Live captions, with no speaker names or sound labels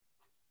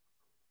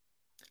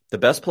The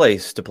best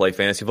place to play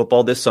fantasy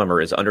football this summer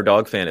is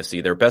Underdog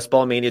Fantasy. Their Best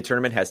Ball Mania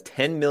tournament has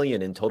 $10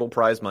 million in total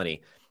prize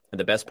money. And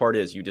the best part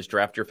is you just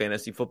draft your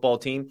fantasy football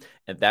team,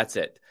 and that's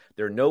it.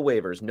 There are no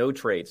waivers, no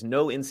trades,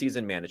 no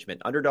in-season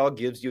management. Underdog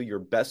gives you your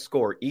best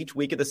score each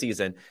week of the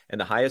season,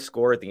 and the highest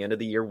score at the end of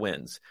the year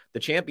wins. The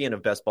champion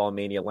of Best Ball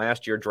Mania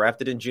last year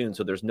drafted in June,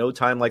 so there's no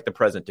time like the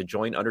present to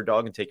join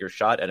Underdog and take your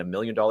shot at $1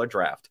 million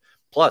draft.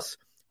 Plus,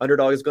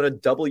 Underdog is going to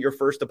double your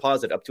first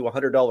deposit up to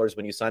 $100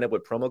 when you sign up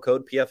with promo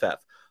code PFF.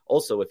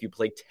 Also, if you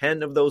play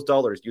 10 of those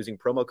dollars using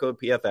promo code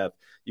PFF,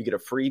 you get a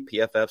free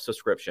PFF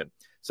subscription.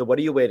 So what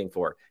are you waiting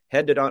for?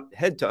 Head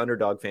to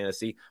Underdog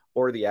Fantasy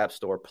or the App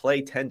Store.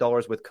 Play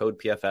 $10 with code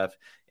PFF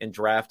and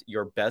draft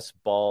your Best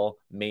Ball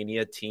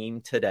Mania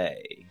team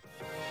today.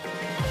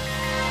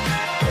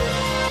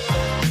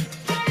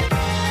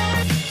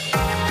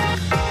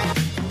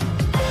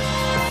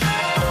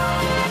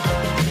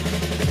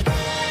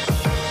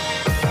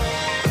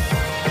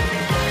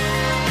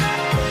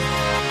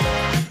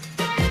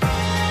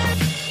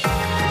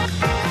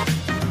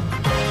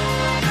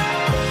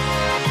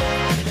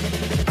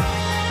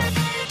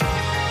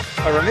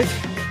 All right.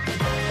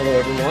 Hello,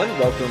 everyone.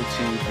 Welcome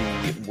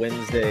to the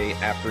Wednesday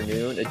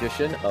afternoon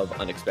edition of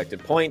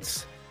Unexpected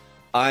Points.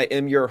 I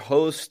am your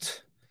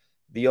host,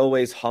 the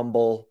always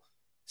humble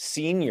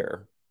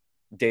senior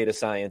data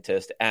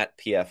scientist at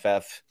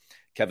PFF,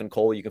 Kevin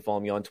Cole. You can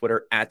follow me on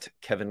Twitter at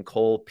Kevin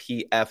Cole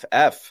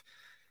PFF.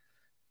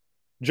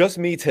 Just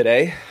me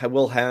today. I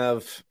will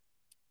have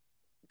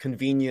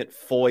convenient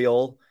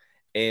foil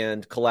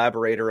and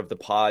collaborator of the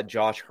pod,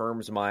 Josh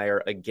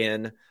Hermsmeyer,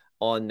 again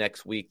on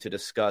next week to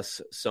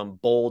discuss some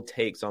bold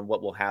takes on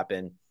what will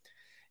happen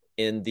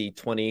in the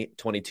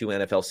 2022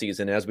 NFL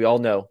season. As we all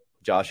know,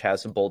 Josh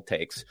has some bold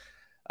takes.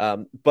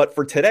 But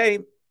for today,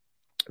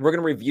 we're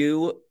going to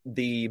review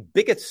the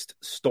biggest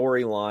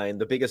storyline,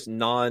 the biggest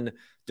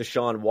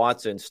non-Deshaun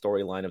Watson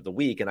storyline of the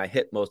week. And I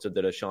hit most of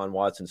the Deshaun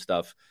Watson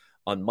stuff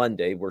on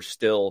Monday. We're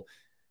still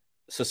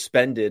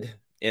suspended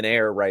in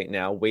air right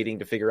now, waiting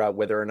to figure out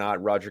whether or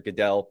not Roger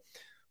Goodell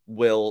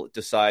will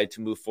decide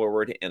to move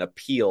forward and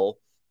appeal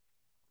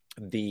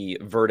the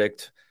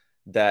verdict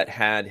that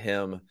had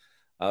him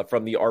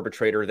from the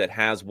arbitrator that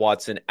has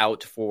Watson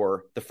out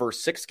for the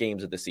first 6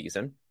 games of the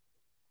season.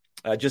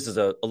 Just as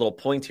a little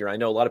point here, I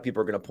know a lot of people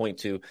are going to point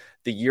to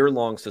the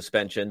year-long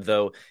suspension,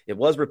 though it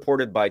was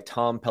reported by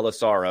Tom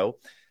Pelissero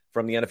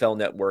from the NFL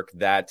Network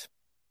that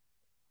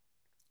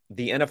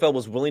the NFL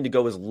was willing to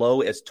go as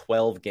low as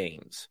 12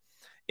 games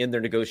in their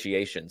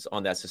negotiations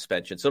on that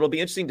suspension. So it'll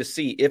be interesting to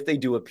see if they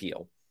do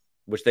appeal,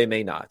 which they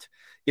may not.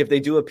 If they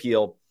do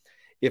appeal,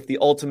 if the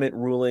ultimate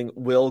ruling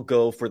will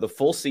go for the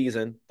full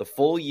season, the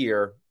full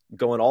year,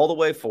 going all the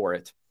way for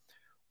it,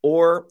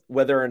 or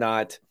whether or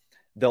not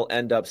they'll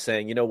end up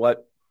saying, you know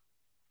what,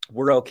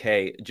 we're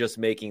okay just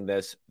making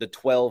this the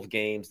 12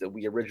 games that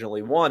we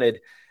originally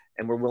wanted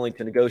and we're willing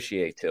to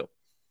negotiate to.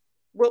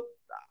 Well,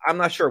 I'm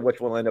not sure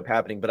which will end up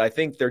happening, but I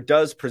think there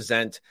does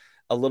present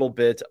a little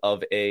bit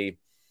of a,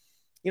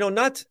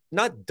 not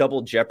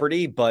double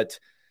jeopardy, but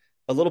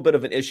a little bit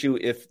of an issue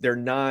if they're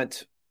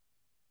not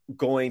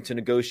going to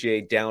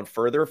negotiate down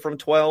further from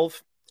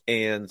 12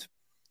 and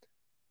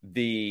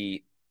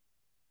the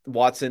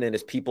Watson and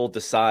his people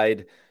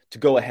decide to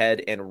go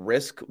ahead and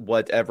risk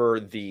whatever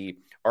the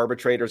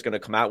arbitrator is going to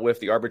come out with.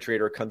 The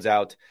arbitrator comes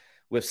out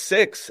with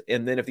 6.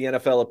 And then if the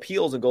NFL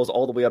appeals and goes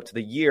all the way up to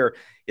the year,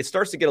 it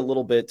starts to get a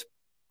little bit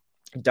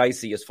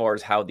dicey as far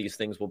as how these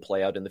things will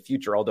play out in the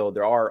future. Although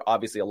there are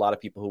obviously a lot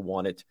of people who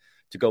want it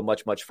to go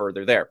much, much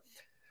further there.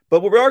 But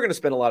what we are going to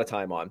spend a lot of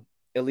time on,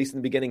 at least in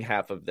the beginning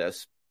half of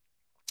this,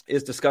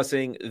 is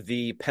discussing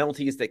the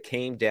penalties that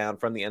came down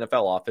from the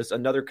NFL office,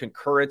 another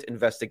concurrent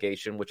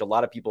investigation, which a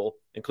lot of people,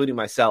 including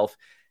myself,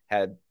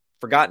 had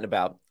forgotten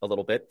about a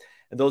little bit.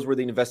 And those were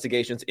the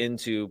investigations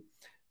into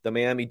the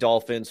Miami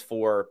Dolphins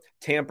for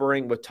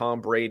tampering with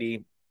Tom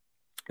Brady.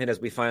 And as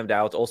we found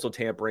out, also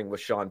tampering with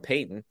Sean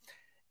Payton.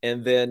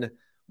 And then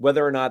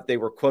whether or not they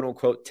were quote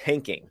unquote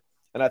tanking.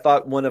 And I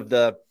thought one of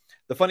the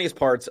funniest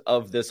parts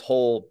of this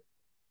whole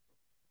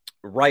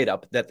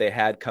write-up that they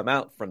had come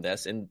out from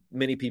this, and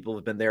many people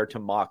have been there to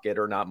mock it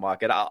or not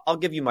mock it. I'll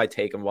give you my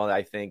take on why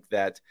I think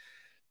that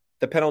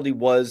the penalty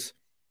was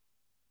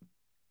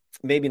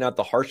maybe not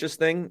the harshest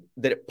thing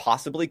that it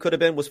possibly could have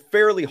been, was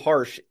fairly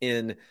harsh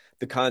in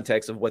the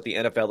context of what the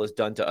NFL has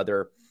done to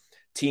other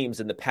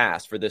teams in the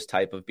past for this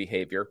type of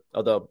behavior,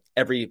 although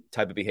every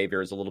type of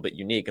behavior is a little bit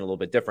unique and a little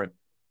bit different.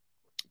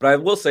 But I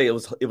will say it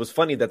was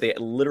funny that they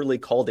literally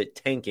called it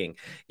tanking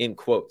in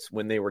quotes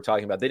when they were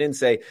talking about. They didn't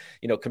say,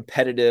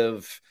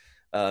 competitive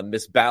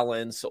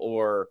misbalance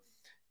or,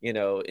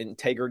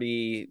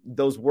 integrity.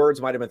 Those words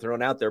might have been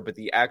thrown out there, but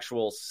the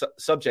actual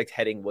subject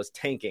heading was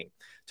tanking,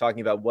 talking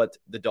about what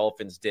the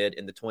Dolphins did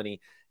in the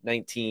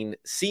 2019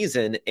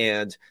 season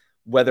and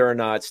whether or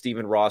not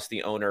Stephen Ross,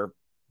 the owner,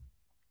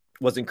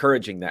 was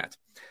encouraging that.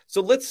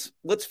 So let's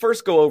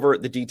first go over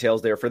the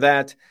details there for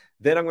that.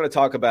 Then I'm going to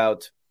talk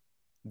about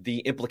the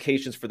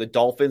implications for the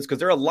Dolphins, because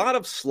there are a lot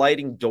of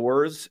sliding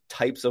doors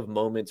types of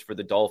moments for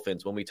the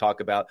Dolphins when we talk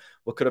about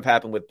what could have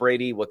happened with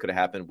Brady, what could have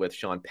happened with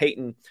Sean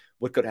Payton,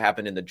 what could have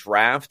happened in the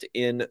draft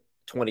in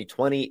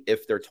 2020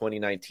 if their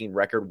 2019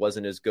 record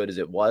wasn't as good as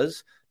it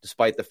was,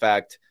 despite the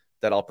fact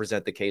that I'll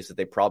present the case that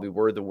they probably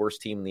were the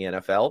worst team in the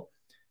NFL,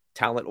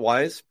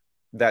 talent-wise,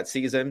 that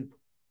season.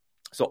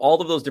 So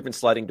all of those different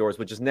sliding doors,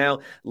 which has now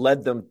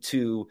led them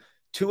to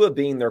Tua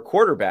being their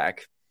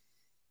quarterback.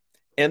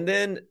 And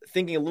then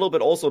thinking a little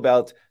bit also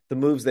about the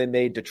moves they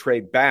made to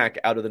trade back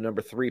out of the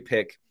number 3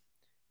 pick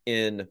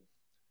in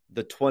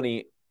the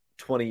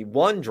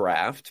 2021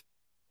 draft,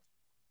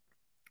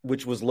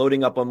 which was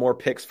loading up on more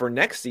picks for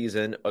next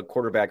season, a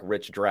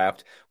quarterback-rich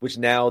draft, which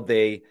now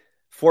they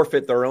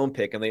forfeit their own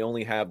pick and they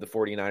only have the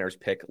 49ers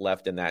pick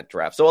left in that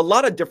draft. So a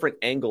lot of different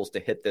angles to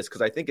hit this,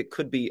 because I think it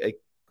could be a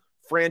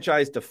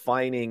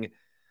franchise-defining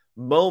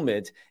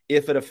moment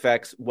if it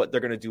affects what they're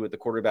going to do at the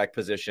quarterback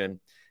position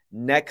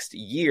next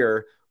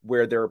year,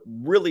 where they're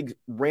really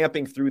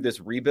ramping through this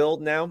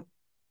rebuild now.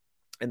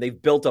 And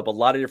they've built up a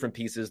lot of different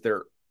pieces.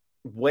 They're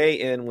way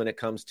in when it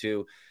comes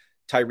to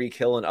Tyreek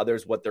Hill and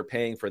others, what they're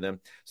paying for them.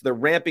 So they're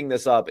ramping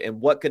this up,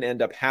 and what can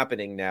end up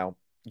happening now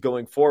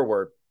going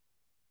forward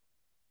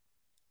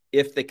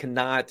if they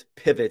cannot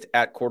pivot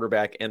at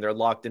quarterback and they're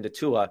locked into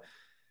Tua,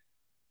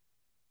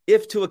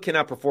 if Tua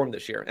cannot perform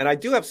this year. And I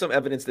do have some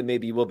evidence that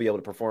maybe he will be able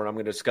to perform. I'm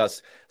going to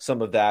discuss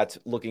some of that,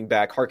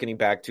 harkening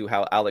back to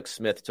how Alex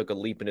Smith took a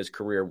leap in his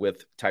career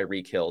with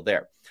Tyreek Hill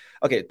there.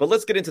 Okay, but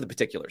let's get into the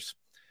particulars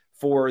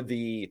for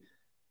the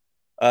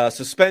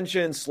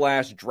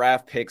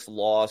suspension/draft picks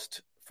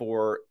lost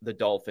for the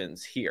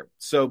Dolphins here.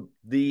 So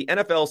the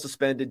NFL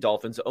suspended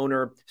Dolphins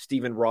owner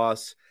Stephen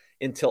Ross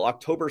until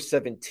October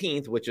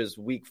 17th, which is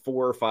week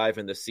 4 or 5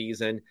 in the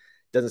season.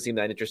 Doesn't seem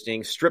that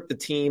interesting. Stripped the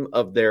team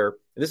of their,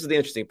 this is the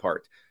interesting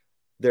part,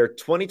 their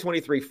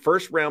 2023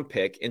 first-round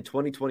pick and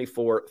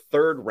 2024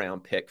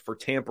 third-round pick for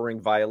tampering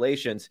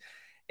violations.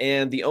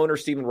 And the owner,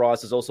 Stephen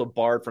Ross, is also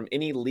barred from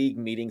any league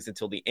meetings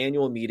until the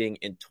annual meeting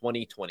in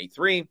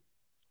 2023,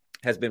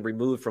 has been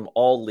removed from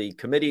all league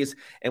committees,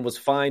 and was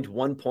fined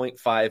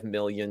 $1.5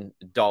 million.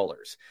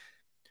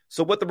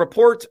 So what the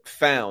report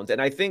found,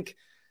 and I think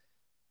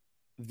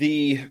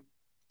the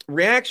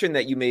reaction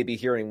that you may be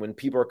hearing when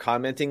people are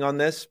commenting on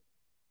this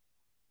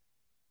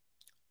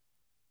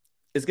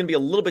is going to be a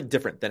little bit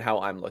different than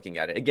how I'm looking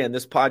at it. Again,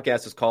 this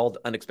podcast is called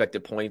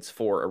Unexpected Points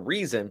for a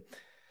reason.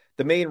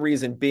 The main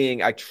reason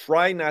being I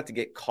try not to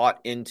get caught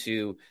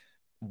into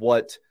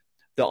what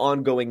the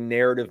ongoing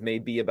narrative may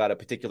be about a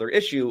particular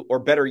issue, or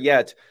better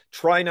yet,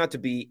 try not to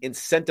be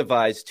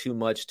incentivized too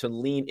much to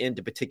lean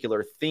into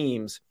particular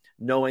themes,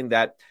 knowing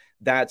that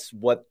that's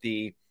what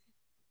the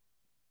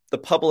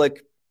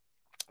public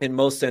in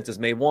most senses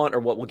may want, or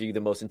what will give you the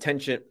most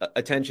attention,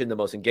 the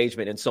most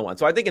engagement, and so on.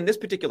 So I think in this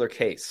particular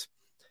case,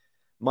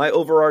 my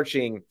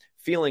overarching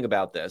feeling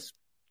about this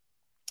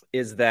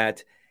is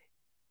that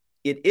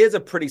it is a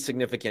pretty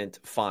significant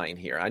fine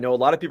here. I know a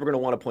lot of people are going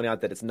to want to point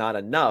out that it's not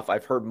enough.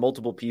 I've heard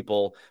multiple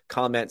people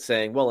comment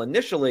saying, well,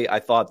 initially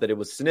I thought that it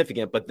was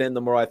significant, but then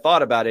the more I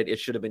thought about it, it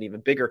should have been even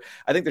bigger.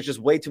 I think there's just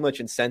way too much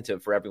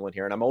incentive for everyone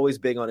here. And I'm always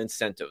big on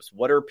incentives.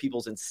 What are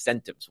people's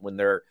incentives when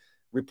they're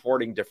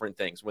reporting different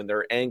things, when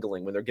they're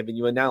angling, when they're giving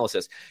you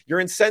analysis? Your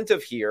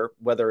incentive here,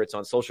 whether it's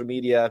on social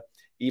media,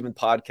 even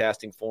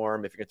podcasting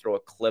form, if you can throw a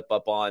clip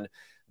up on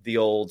the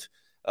old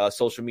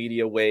social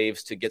media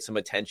waves to get some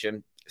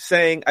attention,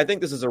 saying, I think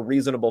this is a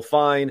reasonable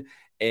fine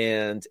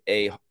and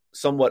a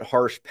somewhat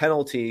harsh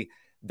penalty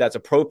that's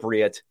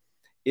appropriate,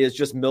 is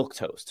just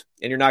milquetoast.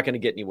 And you're not going to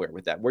get anywhere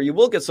with that. Where you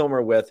will get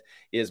somewhere with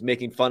is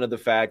making fun of the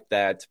fact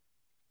that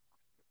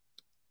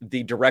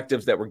the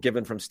directives that were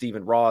given from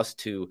Stephen Ross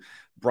to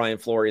Brian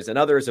Flores and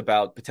others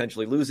about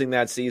potentially losing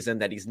that season,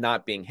 that he's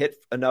not being hit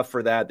enough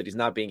for that he's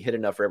not being hit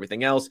enough for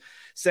everything else.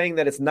 Saying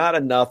that it's not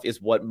enough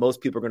is what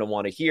most people are going to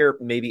want to hear,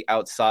 maybe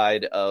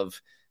outside of,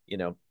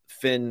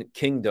 Finn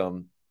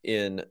Kingdom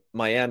in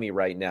Miami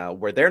right now,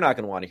 where they're not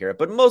going to want to hear it.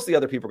 But most of the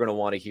other people are going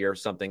to want to hear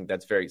something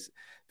that's very,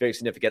 very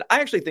significant. I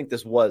actually think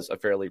this was a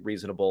fairly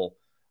reasonable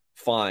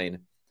fine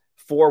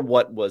for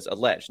what was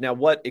alleged. Now,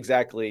 what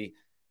exactly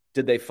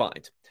did they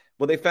find?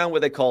 Well, they found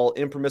what they call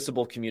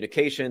impermissible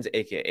communications,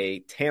 aka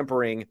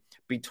tampering,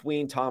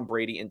 between Tom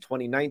Brady in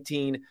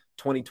 2019,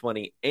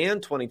 2020,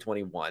 and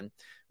 2021,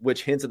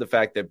 which hints at the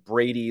fact that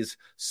Brady's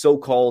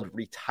so-called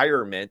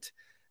retirement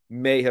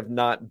may have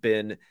not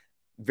been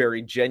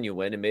very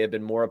genuine. It may have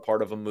been more a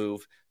part of a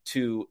move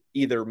to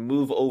either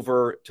move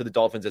over to the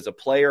Dolphins as a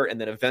player and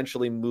then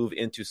eventually move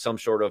into some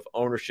sort of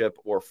ownership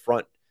or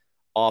front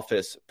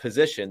office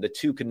position. The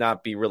two could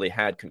not be really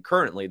had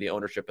concurrently, the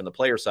ownership and the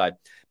player side,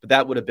 but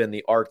that would have been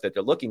the arc that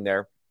they're looking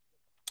there.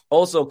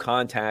 Also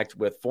contact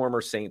with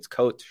former Saints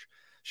coach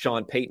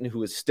Sean Payton,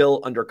 who is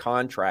still under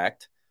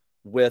contract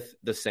with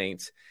the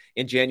Saints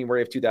in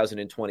January of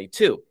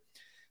 2022.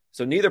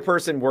 So neither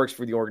person works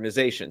for the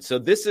organization. So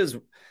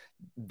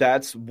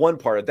that's one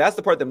part. That's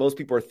the part that most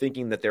people are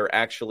thinking that they're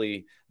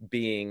actually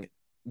being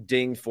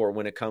dinged for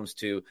when it comes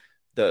to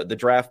the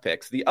draft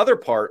picks. The other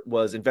part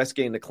was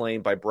investigating the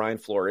claim by Brian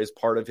Flores,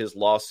 part of his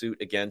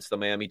lawsuit against the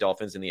Miami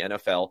Dolphins in the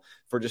NFL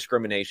for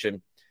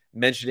discrimination,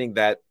 mentioning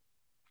that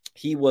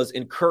he was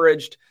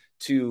encouraged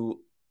to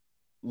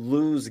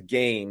lose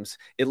games,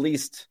 at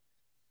least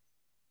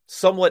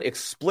somewhat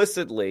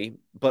explicitly,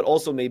 but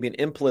also maybe an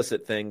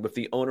implicit thing with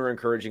the owner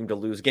encouraging to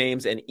lose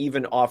games and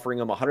even offering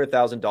him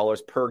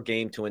 $100,000 per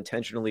game to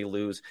intentionally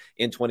lose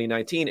in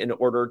 2019 in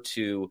order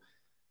to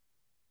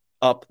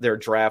up their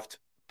draft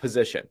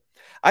position.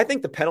 I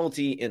think the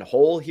penalty in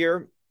whole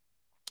here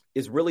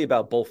is really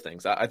about both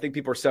things. I think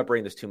people are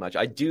separating this too much.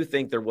 I do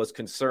think there was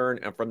concern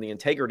from the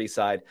integrity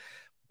side,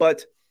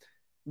 but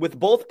with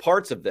both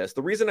parts of this,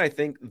 the reason I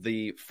think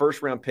the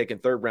first round pick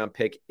and third round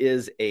pick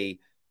is a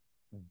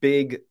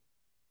big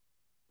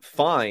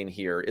fine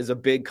here, is a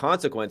big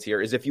consequence here,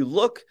 is if you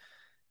look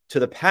to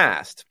the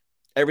past,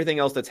 everything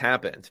else that's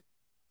happened,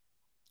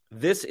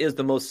 this is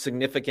the most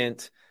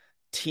significant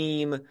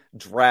team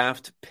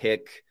draft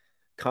pick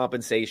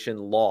compensation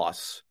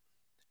loss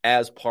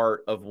as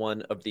part of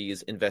one of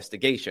these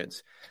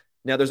investigations.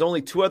 Now, there's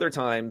only two other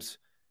times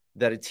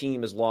that a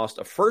team has lost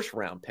a first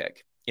round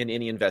pick in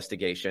any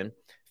investigation.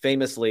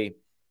 Famously,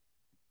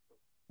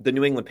 the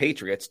New England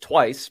Patriots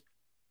twice,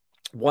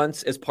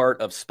 once as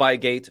part of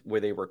Spygate,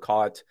 where they were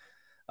caught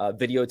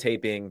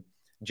videotaping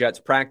Jets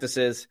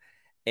practices,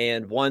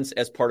 and once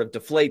as part of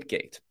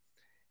Deflategate.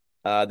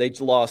 They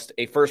lost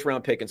a first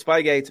round pick in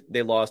Spygate.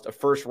 They lost a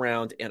first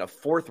round and a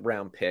fourth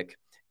round pick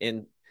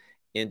in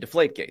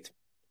Deflategate.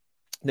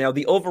 Now,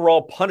 the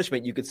overall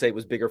punishment, you could say,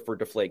 was bigger for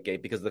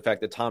Deflategate because of the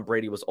fact that Tom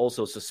Brady was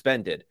also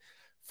suspended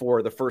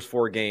for the first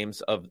 4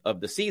 games of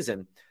the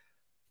season.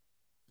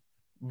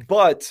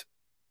 But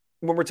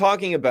when we're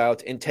talking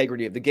about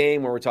integrity of the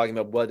game, when we're talking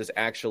about what has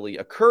actually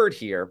occurred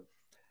here,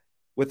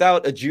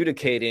 without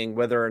adjudicating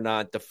whether or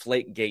not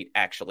Deflategate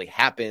actually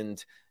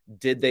happened,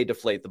 did they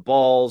deflate the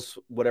balls,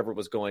 whatever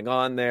was going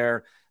on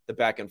there, the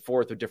back and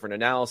forth with different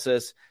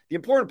analysis. The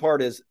important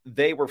part is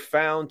they were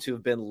found to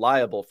have been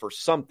liable for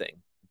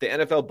something. The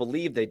NFL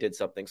believed they did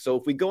something. So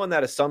if we go on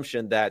that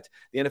assumption that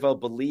the NFL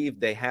believed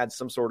they had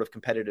some sort of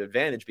competitive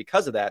advantage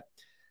because of that,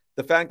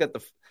 the fact that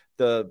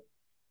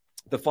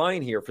the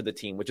fine here for the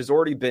team, which has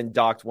already been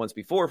docked once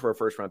before for a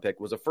first round pick,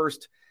 was a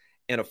first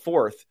and a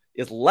fourth,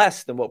 is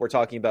less than what we're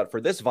talking about for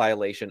this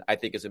violation, I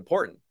think is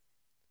important.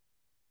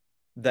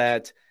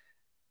 That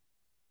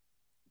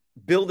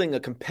building a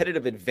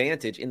competitive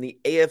advantage in the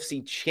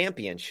AFC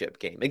Championship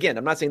game. Again,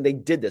 I'm not saying they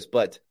did this,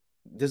 but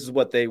this is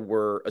what they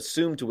were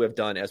assumed to have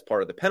done as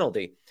part of the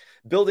penalty.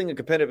 Building a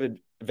competitive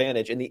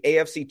advantage in the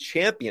AFC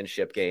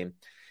Championship game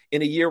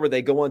in a year where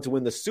they go on to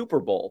win the Super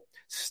Bowl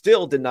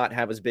still did not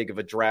have as big of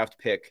a draft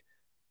pick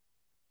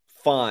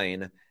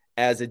fine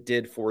as it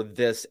did for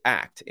this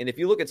act. And if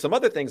you look at some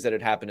other things that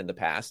had happened in the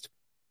past,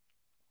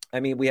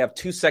 I mean, we have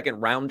 2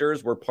 second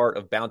rounders were part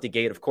of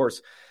Bountygate. Of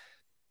course,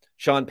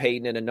 Sean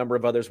Payton and a number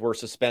of others were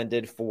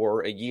suspended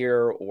for a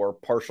year or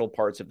partial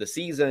parts of the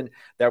season.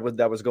 That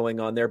was going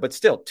on there. But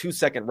still, 2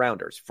 second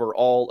rounders for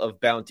all of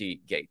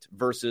Bountygate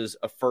versus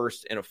a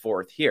first and a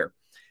fourth here.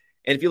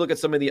 And if you look at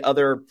some of the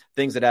other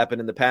things that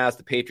happened in the past,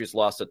 the Patriots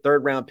lost a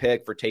third round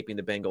pick for taping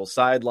the Bengals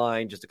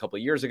sideline just a couple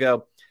of years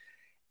ago.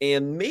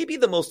 And maybe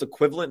the most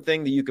equivalent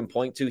thing that you can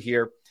point to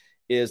here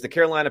is the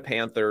Carolina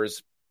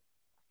Panthers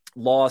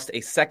lost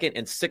a second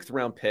and sixth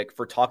round pick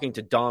for talking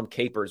to Dom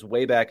Capers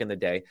way back in the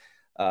day.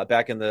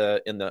 Back in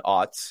the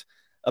aughts,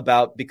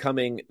 about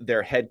becoming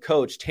their head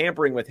coach,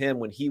 tampering with him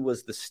when he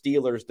was the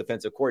Steelers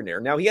defensive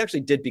coordinator. Now, he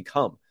actually did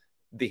become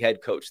the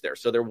head coach there.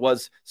 So there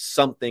was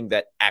something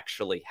that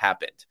actually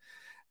happened.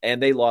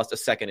 And they lost a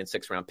second and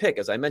sixth round pick,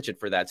 as I mentioned,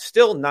 for that.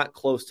 Still not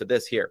close to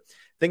this here.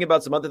 Think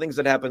about some other things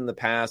that happened in the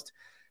past.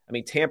 I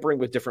mean, tampering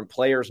with different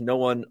players, no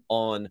one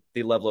on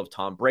the level of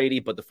Tom Brady,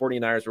 but the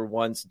 49ers were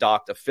once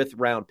docked a fifth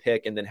round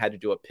pick and then had to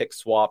do a pick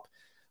swap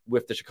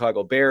with the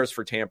Chicago Bears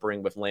for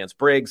tampering with Lance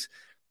Briggs.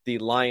 The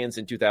Lions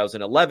in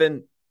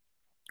 2011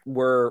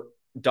 were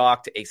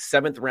docked a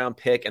seventh round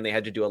pick, and they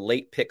had to do a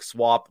late pick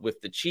swap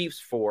with the Chiefs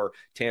for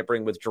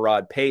tampering with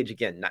Gerard Page.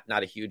 Again,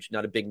 not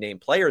a big name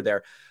player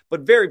there,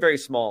 but very, very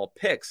small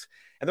picks.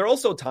 And there are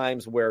also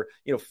times where,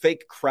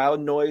 fake crowd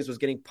noise was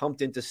getting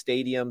pumped into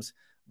stadiums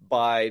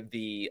by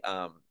the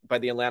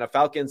Atlanta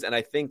Falcons. And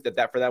I think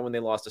that for that one, they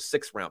lost a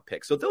sixth round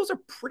pick. So those are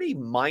pretty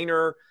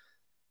minor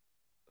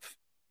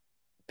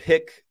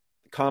pick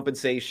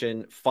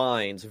compensation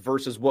fines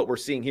versus what we're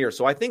seeing here.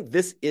 So I think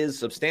this is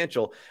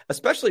substantial,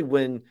 especially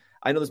when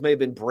I know this may have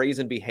been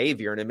brazen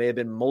behavior and it may have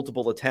been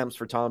multiple attempts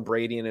for Tom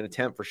Brady and an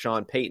attempt for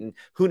Sean Payton.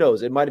 Who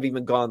knows? It might have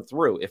even gone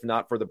through if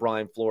not for the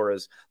Brian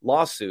Flores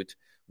lawsuit,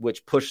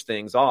 which pushed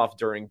things off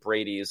during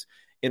Brady's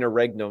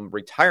interregnum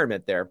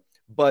retirement there.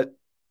 But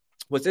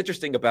what's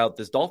interesting about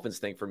this Dolphins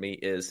thing for me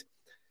is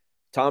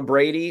Tom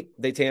Brady,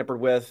 they tampered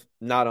with,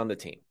 not on the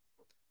team.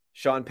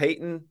 Sean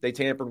Payton, they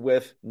tampered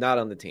with, not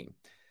on the team.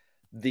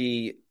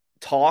 The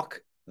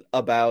talk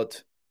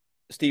about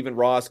Stephen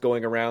Ross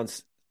going around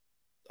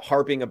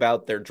harping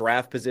about their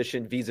draft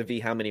position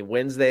vis-a-vis how many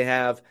wins they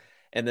have,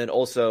 and then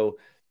also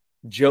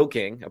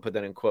joking, I put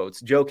that in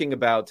quotes, joking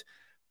about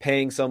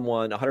paying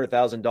someone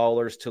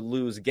 $100,000 to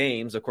lose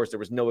games. Of course, there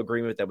was no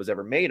agreement that was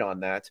ever made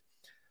on that.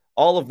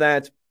 All of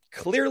that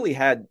clearly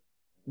had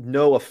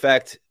no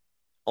effect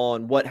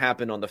on what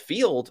happened on the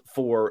field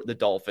for the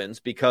Dolphins,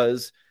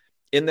 because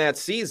in that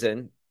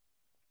season,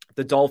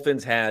 the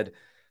Dolphins had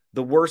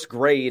the worst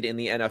grade in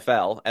the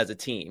NFL as a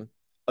team,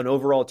 an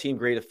overall team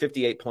grade of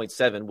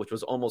 58.7, which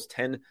was almost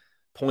 10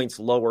 points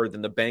lower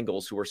than the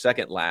Bengals, who were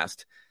second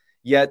last.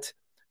 Yet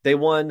they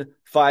won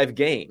 5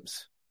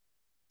 games.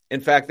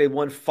 In fact, they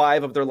won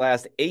 5 of their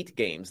last 8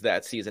 games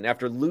that season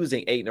after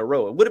losing 8 in a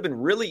row. It would have been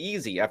really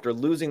easy after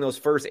losing those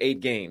first 8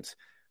 games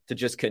to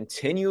just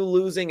continue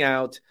losing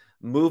out,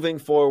 moving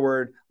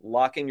forward,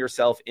 locking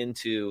yourself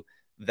into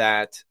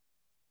that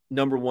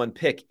number 1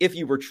 pick if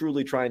you were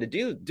truly trying to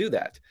do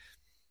that.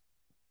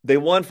 They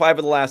won 5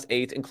 of the last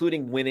 8,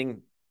 including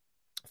winning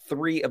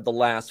 3 of the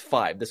last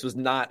 5. This was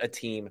not a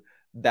team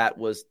that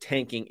was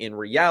tanking in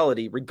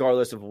reality,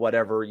 regardless of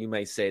whatever you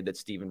may say that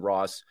Stephen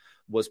Ross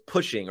was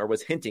pushing or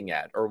was hinting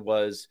at or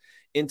was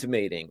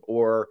intimating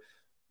or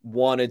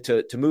wanted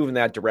to move in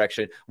that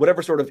direction.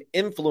 Whatever sort of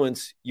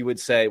influence you would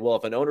say, well,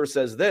 if an owner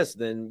says this,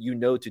 then you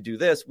know to do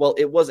this. Well,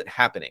 it wasn't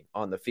happening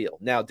on the field.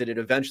 Now, did it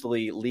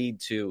eventually lead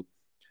to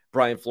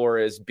Brian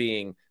Flores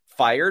being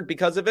fired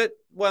because of it?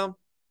 Well,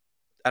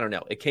 I don't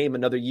know. It came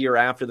another year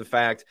after the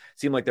fact.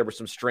 Seemed like there were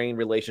some strained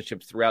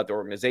relationships throughout the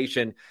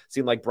organization.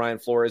 Seemed like Brian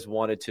Flores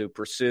wanted to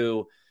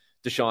pursue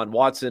Deshaun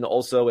Watson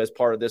also as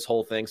part of this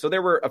whole thing. So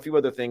there were a few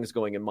other things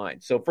going in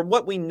mind. So from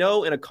what we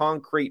know in a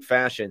concrete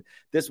fashion,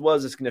 this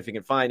was a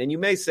significant fine. And you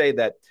may say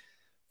that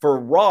for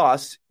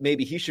Ross,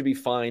 maybe he should be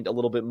fined a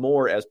little bit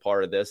more as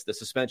part of this. The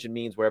suspension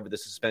means wherever the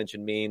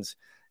suspension means.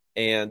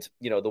 And,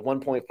 the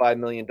 $1.5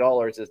 million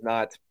is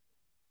not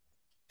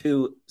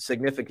too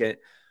significant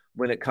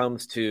when it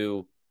comes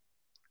to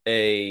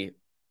a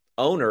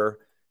owner.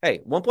 Hey,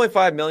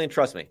 1.5 million,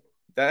 trust me,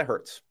 that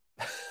hurts.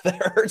 That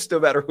hurts no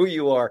matter who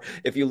you are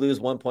if you lose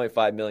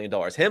 $1.5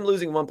 million. Him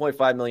losing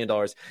 $1.5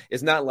 million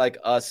is not like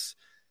us,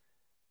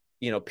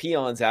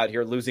 peons out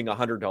here losing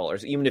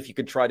 $100, even if you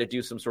could try to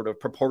do some sort of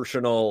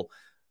proportional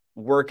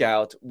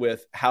workout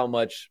with how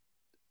much,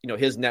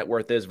 his net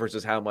worth is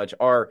versus how much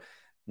our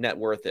net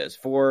worth is.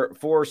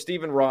 For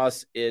Stephen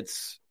Ross,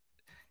 it's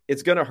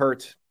going to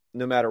hurt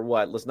no matter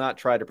what. Let's not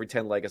try to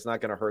pretend like it's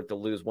not going to hurt to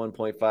lose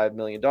 $1.5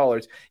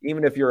 million.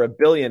 Even if you're a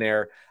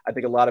billionaire, I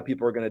think a lot of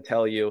people are going to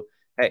tell you,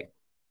 hey,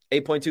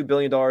 $8.2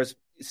 billion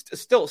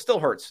still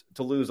hurts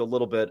to lose a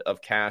little bit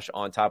of cash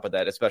on top of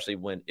that, especially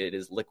when it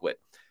is liquid.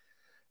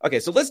 Okay,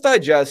 so let's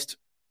digest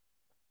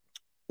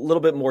a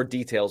little bit more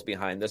details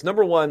behind this.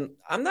 Number one,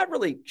 I'm not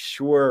really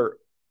sure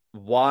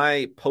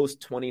why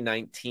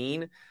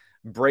post-2019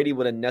 Brady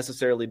would have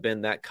necessarily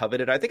been that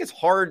coveted. I think it's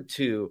hard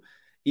to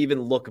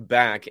even look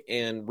back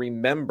and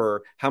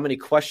remember how many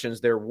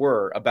questions there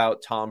were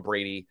about Tom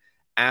Brady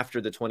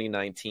after the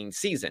 2019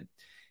 season.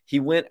 He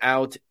went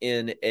out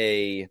in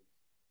a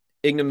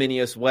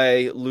ignominious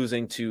way,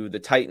 losing to the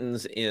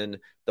Titans in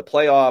the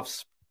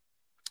playoffs,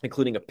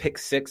 including a pick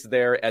 6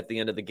 there at the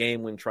end of the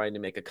game when trying to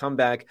make a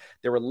comeback.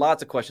 There were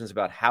lots of questions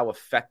about how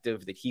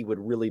effective that he would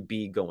really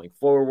be going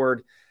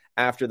forward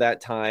after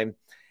that time.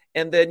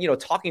 And then,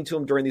 talking to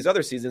him during these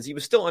other seasons, he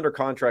was still under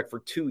contract for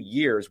 2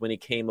 years when he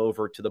came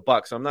over to the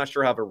Bucs. So I'm not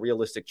sure how of a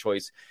realistic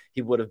choice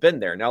he would have been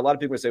there. Now, a lot of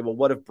people would say, well,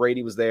 what if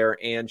Brady was there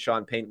and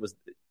Sean Payton was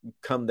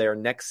come there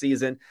next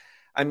season?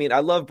 I mean, I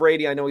love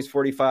Brady. I know he's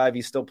 45.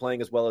 He's still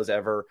playing as well as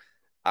ever.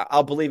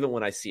 I'll believe it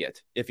when I see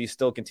it, if he's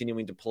still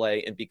continuing to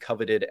play and be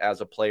coveted as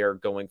a player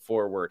going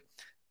forward.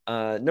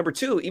 Number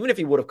two, even if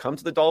he would have come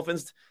to the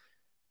Dolphins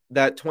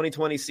that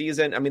 2020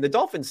 season, I mean, the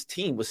Dolphins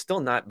team was still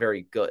not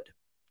very good.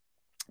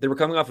 They were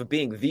coming off of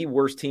being the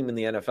worst team in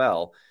the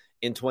NFL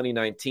in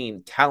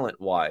 2019,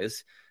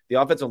 talent-wise.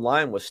 The offensive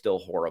line was still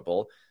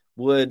horrible.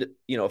 Would,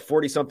 a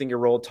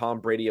 40-something-year-old Tom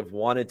Brady have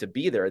wanted to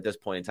be there at this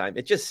point in time?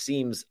 It just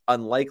seems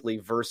unlikely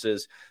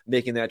versus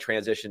making that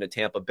transition to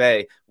Tampa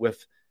Bay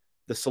with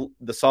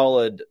the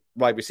solid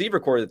wide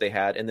receiver core that they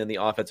had and then the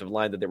offensive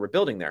line that they were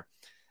building there.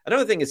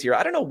 Another thing is here,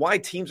 I don't know why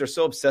teams are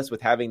so obsessed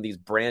with having these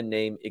brand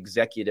name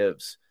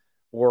executives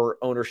or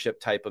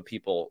ownership type of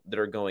people that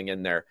are going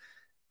in there.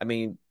 I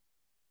mean,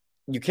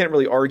 you can't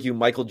really argue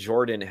Michael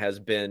Jordan has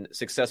been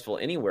successful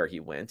anywhere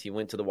he went. He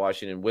went to the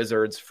Washington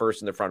Wizards,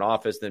 first in the front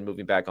office, then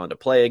moving back on to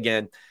play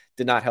again.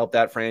 Did not help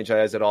that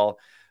franchise at all.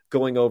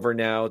 Going over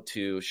now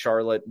to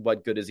Charlotte,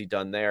 what good has he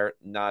done there?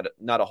 Not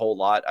a whole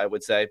lot, I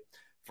would say,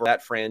 for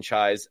that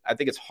franchise. I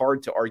think it's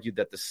hard to argue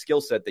that the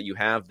skill set that you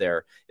have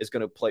there is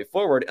going to play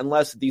forward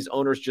unless these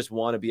owners just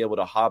want to be able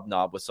to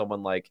hobnob with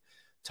someone like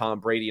Tom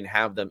Brady and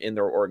have them in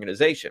their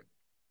organization.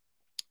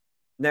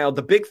 Now,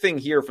 the big thing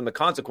here from the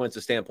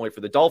consequences standpoint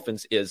for the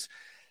Dolphins is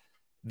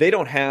they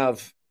don't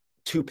have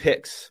 2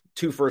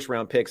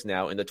 first-round picks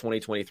now in the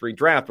 2023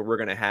 draft, but we're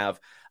going to have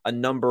a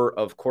number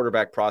of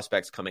quarterback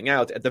prospects coming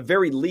out. At the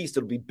very least,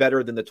 it'll be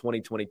better than the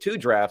 2022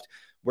 draft,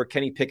 where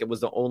Kenny Pickett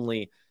was the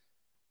only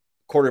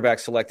quarterback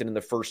selected in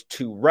the first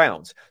 2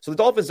 rounds. So the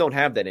Dolphins don't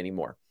have that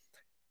anymore.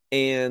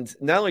 And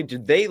not only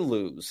did they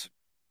lose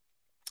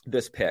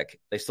this pick,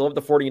 they still have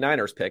the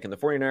 49ers pick, and the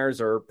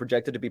 49ers are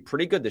projected to be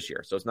pretty good this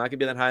year. So it's not going to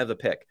be that high of a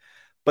pick.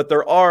 But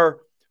there are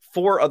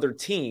 4 other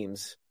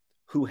teams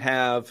who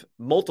have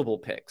multiple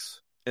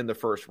picks in the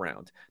first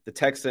round. The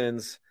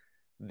Texans,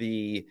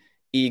 the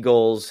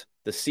Eagles,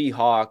 the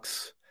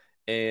Seahawks,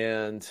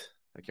 and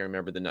I can't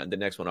remember the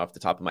next one off the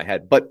top of my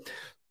head. But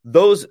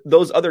those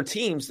other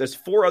teams, there's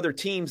 4 other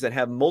teams that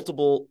have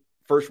multiple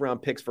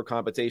first-round picks for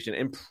compensation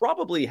and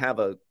probably have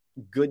a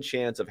good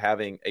chance of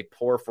having a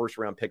poor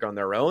first-round pick on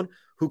their own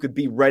who could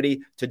be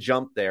ready to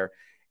jump there.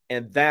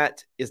 And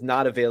that is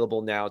not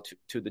available now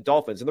to the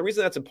Dolphins. And the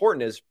reason that's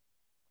important is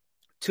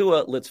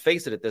Tua, let's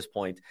face it at this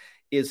point,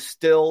 is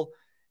still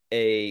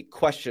a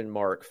question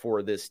mark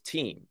for this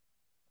team.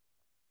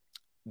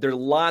 There are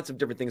lots of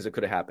different things that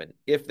could have happened.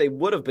 If they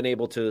would have been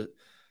able to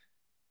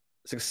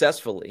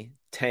successfully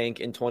tank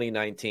in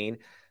 2019,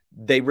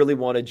 they really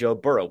wanted Joe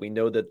Burrow. We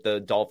know that the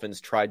Dolphins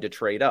tried to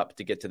trade up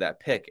to get to that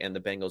pick, and the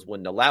Bengals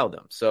wouldn't allow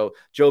them. So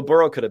Joe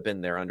Burrow could have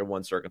been there under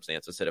one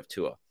circumstance instead of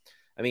Tua.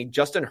 I mean,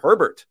 Justin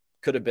Herbert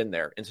could have been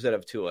there instead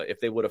of Tua if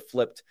they would have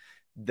flipped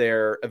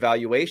their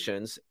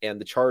evaluations, and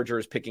the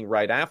Chargers picking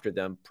right after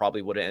them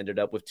probably would have ended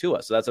up with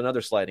Tua. So that's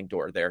another sliding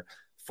door there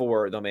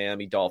for the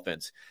Miami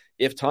Dolphins.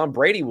 If Tom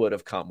Brady would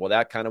have come, well,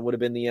 that kind of would have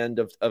been the end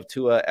of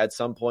Tua at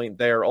some point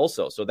there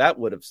also. So that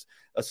would have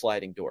a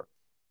sliding door.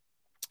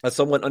 A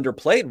somewhat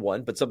underplayed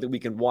one, but something we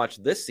can watch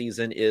this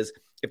season is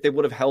if they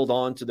would have held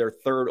on to their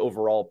 3rd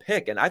overall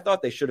pick. And I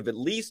thought they should have at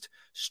least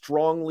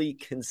strongly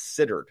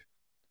considered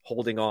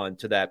holding on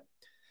to that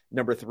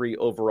number 3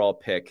 overall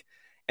pick.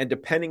 And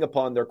depending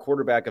upon their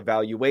quarterback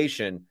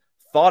evaluation,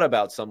 thought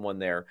about someone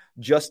there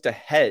just to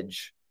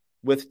hedge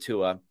with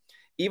Tua.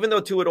 Even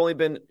though Tua had only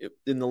been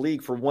in the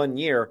league for 1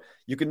 year,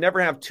 you could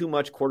never have too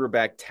much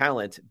quarterback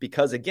talent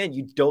because, again,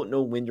 you don't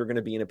know when you're going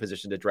to be in a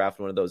position to draft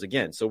one of those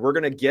again. So we're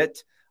going to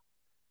get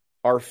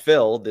our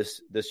fill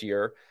this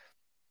year,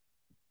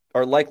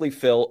 our likely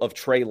fill of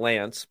Trey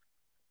Lance,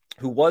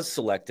 who was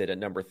selected at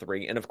number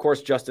 3. And of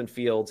course, Justin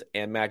Fields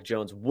and Mac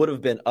Jones would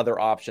have been other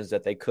options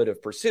that they could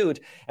have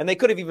pursued. And they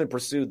could have even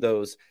pursued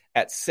those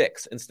at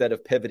 6 instead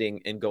of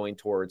pivoting and going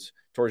towards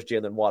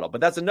Jalen Waddle. But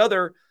that's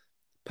another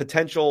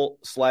potential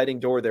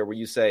sliding door there where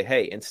you say,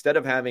 hey, instead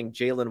of having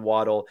Jalen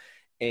Waddle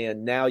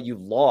and now you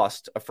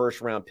lost a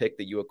first-round pick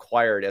that you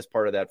acquired as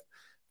part of that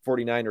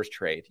 49ers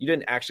trade. You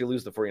didn't actually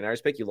lose the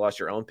 49ers pick. You lost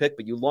your own pick,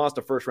 but you lost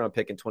a first-round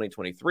pick in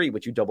 2023,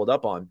 which you doubled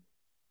up on.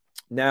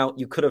 Now,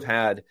 you could have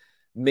had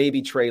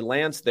maybe Trey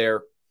Lance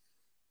there.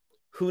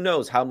 Who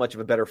knows how much of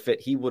a better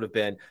fit he would have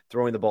been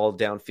throwing the ball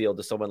downfield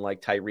to someone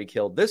like Tyreek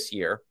Hill this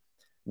year,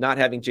 not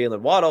having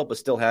Jalen Waddle, but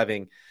still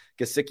having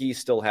Gesicki,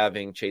 still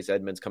having Chase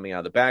Edmonds coming out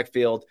of the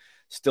backfield,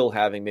 still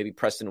having maybe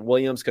Preston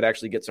Williams could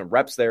actually get some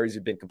reps there as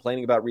you've been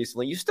complaining about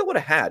recently. You still would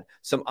have had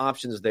some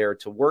options there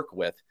to work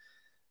with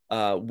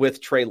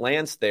Trey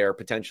Lance there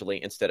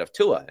potentially instead of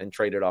Tua, and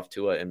traded off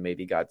Tua and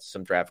maybe got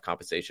some draft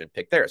compensation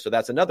pick there. So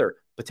that's another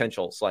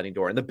potential sliding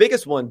door. And the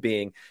biggest one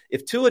being,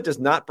 if Tua does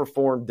not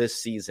perform this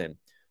season,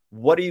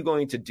 what are you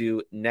going to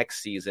do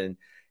next season?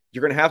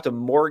 You're going to have to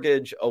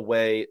mortgage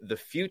away the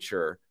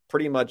future,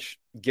 pretty much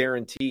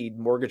guaranteed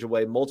mortgage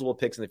away multiple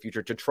picks in the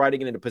future to try to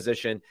get into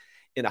position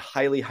in a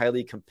highly,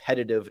 highly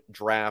competitive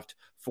draft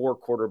for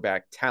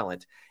quarterback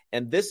talent.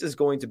 And this is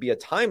going to be a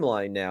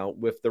timeline now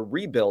with the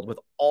rebuild, with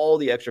all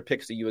the extra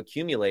picks that you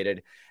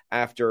accumulated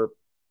after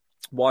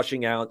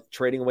washing out,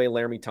 trading away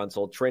Laramie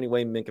Tunsil, trading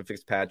away Minkah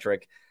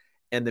Fitzpatrick,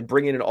 and then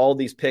bringing in all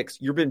these picks.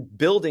 You've been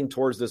building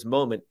towards this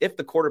moment if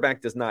the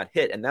quarterback does not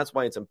hit. And that's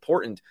why it's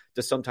important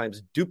to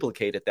sometimes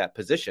duplicate at that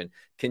position,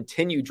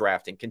 continue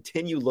drafting,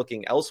 continue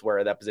looking elsewhere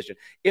at that position.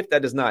 If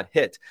that does not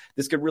hit,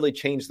 this could really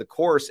change the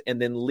course and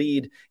then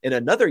lead in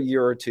another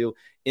year or two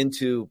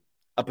into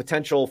a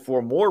potential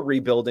for more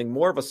rebuilding,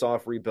 more of a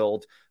soft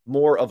rebuild,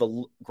 more of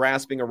a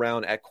grasping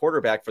around at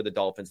quarterback for the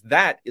Dolphins.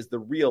 That is the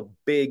real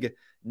big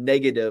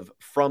negative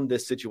from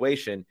this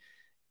situation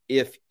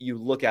if you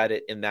look at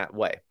it in that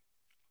way.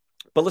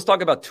 But let's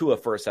talk about Tua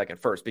for a second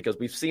first, because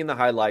we've seen the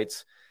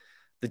highlights,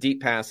 the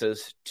deep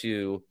passes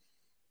to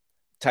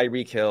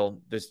Tyreek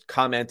Hill. There's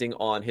commenting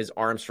on his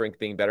arm strength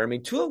being better. I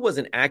mean, Tua was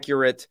an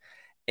accurate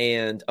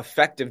and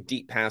effective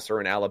deep passer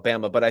in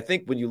Alabama, but I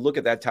think when you look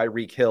at that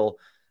Tyreek Hill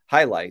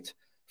highlight,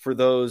 for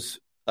those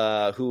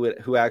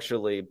who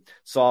actually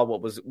saw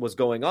what was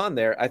going on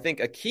there, I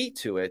think a key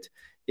to it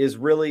is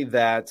really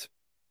that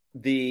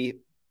the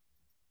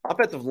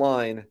offensive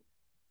line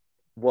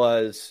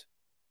was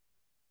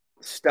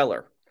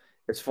stellar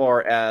as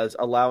far as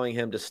allowing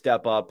him to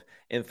step up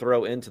and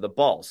throw into the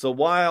ball. So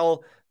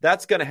while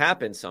that's going to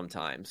happen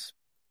sometimes,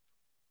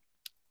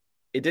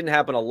 it didn't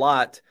happen a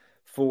lot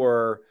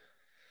for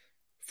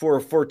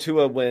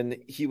Tua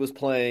when he was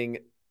playing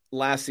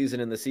last season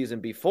and the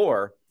season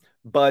before.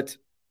 But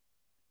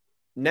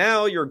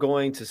now you're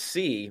going to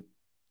see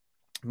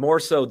more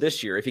so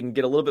this year, if he can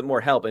get a little bit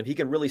more help, and if he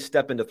can really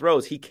step into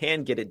throws, he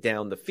can get it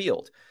down the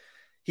field.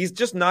 He's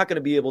just not going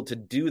to be able to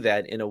do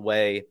that in a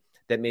way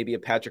that maybe a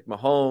Patrick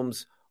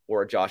Mahomes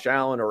or a Josh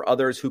Allen or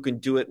others who can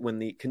do it when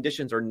the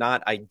conditions are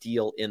not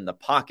ideal in the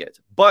pocket.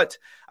 But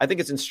I think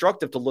it's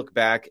instructive to look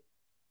back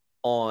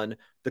on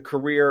the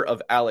career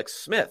of Alex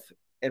Smith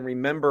and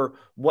remember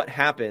what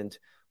happened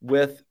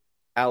with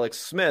Alex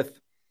Smith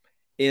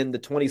in the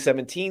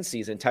 2017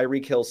 season,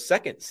 Tyreek Hill's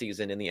second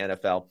season in the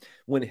NFL,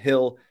 when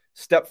Hill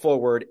stepped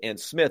forward and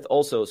Smith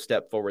also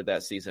stepped forward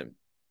that season.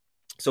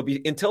 So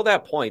until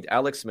that point,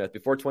 Alex Smith,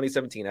 before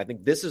 2017, I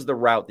think this is the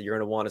route that you're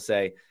going to want to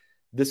say,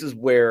 this is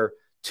where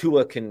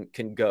Tua can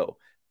go.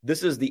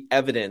 This is the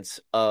evidence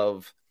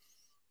of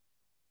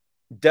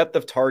depth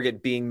of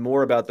target being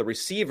more about the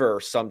receiver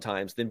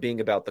sometimes than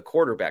being about the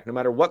quarterback. No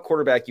matter what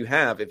quarterback you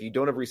have, if you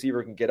don't have a receiver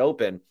who can get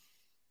open,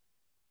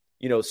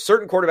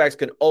 certain quarterbacks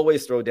can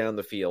always throw down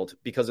the field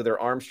because of their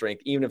arm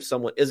strength, even if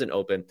someone isn't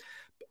open.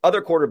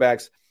 Other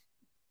quarterbacks,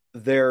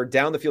 their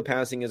down the field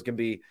passing is going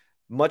to be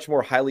much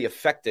more highly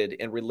affected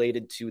and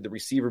related to the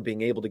receiver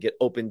being able to get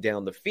open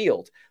down the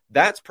field.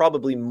 That's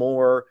probably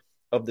more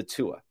of the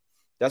Tua.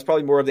 That's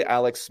probably more of the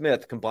Alex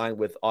Smith combined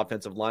with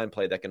offensive line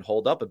play that can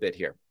hold up a bit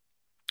here.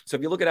 So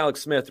if you look at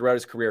Alex Smith throughout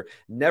his career,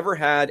 never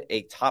had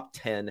a top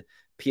 10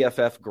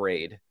 PFF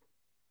grade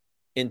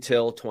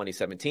until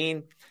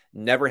 2017,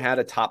 never had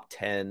a top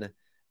 10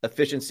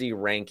 efficiency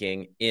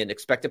ranking in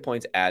expected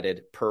points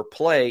added per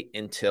play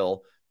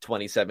until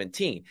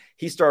 2017.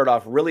 He started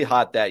off really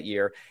hot that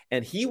year,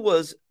 and he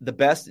was the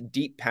best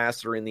deep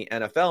passer in the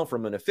NFL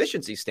from an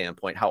efficiency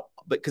standpoint.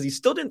 Because he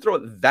still didn't throw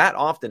it that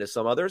often as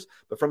some others,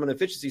 but from an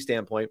efficiency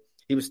standpoint,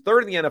 he was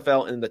third in the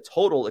NFL in the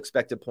total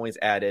expected points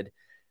added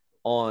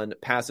on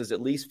passes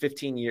at least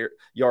 15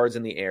 yards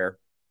in the air.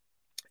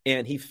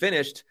 And he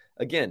finished,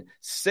 again,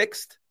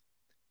 sixth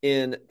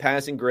in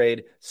passing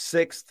grade,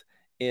 sixth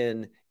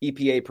in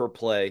EPA per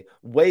play,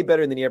 way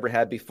better than he ever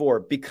had before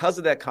because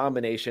of that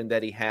combination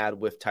that he had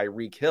with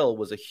Tyreek Hill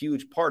was a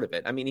huge part of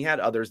it. I mean, he had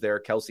others there,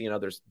 Kelsey and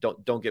others.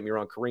 Don't get me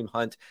wrong. Kareem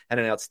Hunt had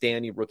an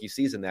outstanding rookie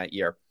season that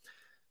year.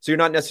 So you're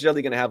not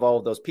necessarily going to have all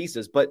of those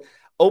pieces, but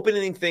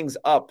opening things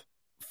up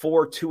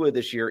for Tua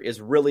this year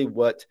is really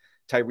what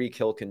Tyreek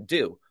Hill can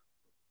do.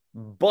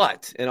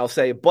 But, and I'll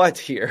say but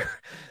here,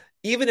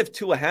 even if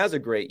Tua has a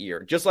great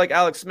year, just like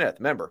Alex Smith,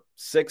 remember,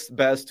 sixth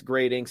best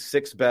grading,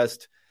 sixth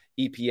best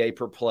EPA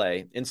per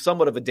play, and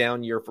somewhat of a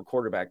down year for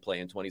quarterback play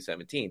in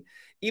 2017.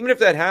 Even if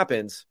that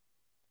happens,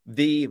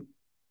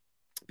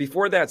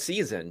 before that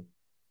season,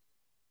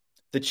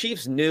 the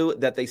Chiefs knew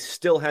that they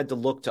still had to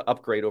look to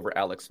upgrade over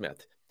Alex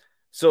Smith.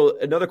 So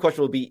another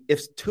question will be,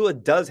 if Tua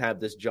does have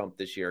this jump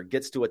this year,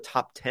 gets to a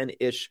top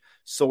 10-ish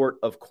sort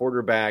of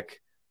quarterback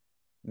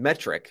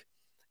metric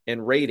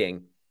and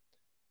rating,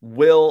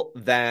 will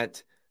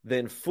that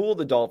then fool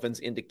the Dolphins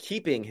into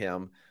keeping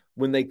him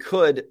when they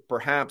could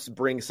perhaps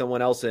bring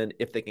someone else in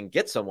if they can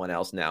get someone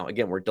else now?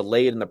 Again, we're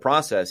delayed in the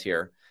process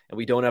here, and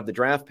we don't have the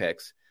draft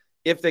picks.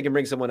 If they can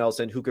bring someone else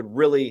in who could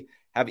really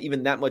have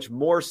even that much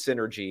more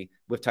synergy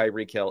with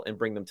Tyreek Hill and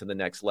bring them to the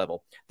next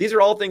level. These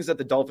are all things that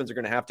the Dolphins are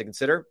going to have to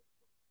consider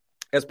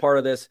as part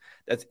of this.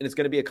 And it's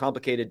going to be a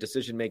complicated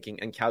decision-making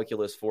and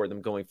calculus for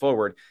them going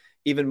forward,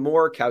 even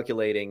more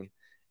calculating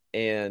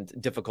and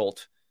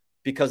difficult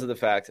because of the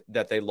fact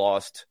that they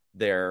lost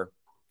their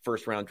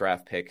first-round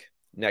draft pick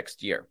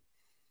next year.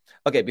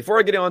 Okay, before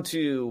I get on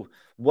to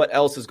what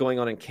else is going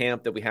on in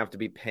camp that we have to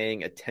be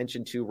paying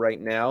attention to right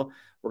now,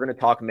 we're going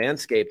to talk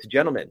Manscaped.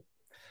 Gentlemen,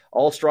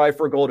 all strive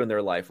for gold in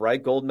their life,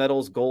 right? Gold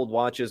medals, gold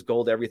watches,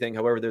 gold everything.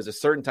 However, there's a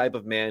certain type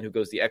of man who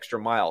goes the extra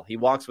mile. He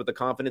walks with the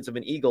confidence of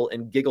an eagle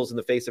and giggles in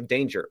the face of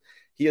danger.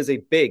 He is a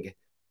big,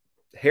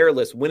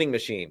 hairless winning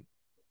machine.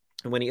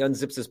 And when he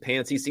unzips his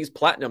pants, he sees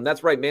platinum.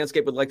 That's right.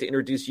 Manscaped would like to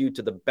introduce you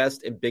to the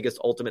best and biggest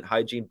ultimate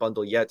hygiene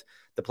bundle yet,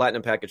 the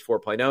Platinum Package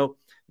 4.0.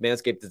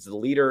 Manscaped is the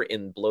leader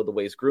in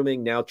below-the-waist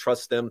grooming. Now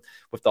trust them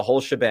with the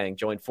whole shebang.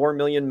 Join 4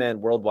 million men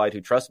worldwide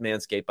who trust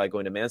Manscaped by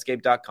going to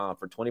manscaped.com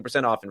for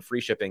 20% off and free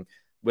shipping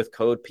with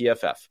code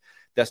PFF.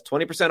 That's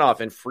 20%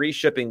 off and free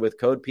shipping with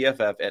code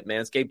PFF at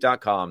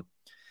manscaped.com.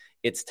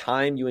 It's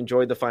time you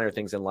enjoyed the finer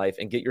things in life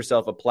and get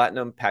yourself a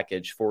Platinum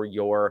Package for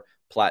your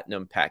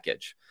Platinum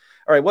Package.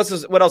 All right,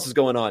 what else is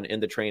going on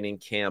in the training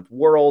camp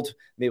world?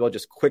 Maybe I'll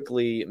just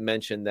quickly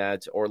mention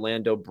that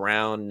Orlando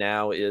Brown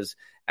now is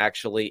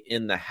actually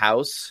in the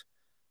house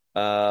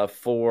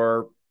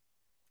for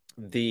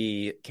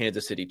the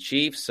Kansas City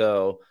Chiefs.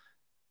 So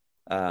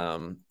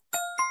I'll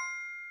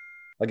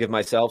give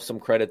myself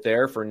some credit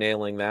there for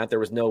nailing that. There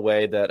was no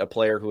way that a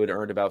player who had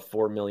earned about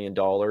 $4 million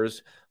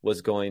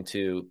was going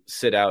to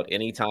sit out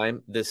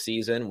anytime this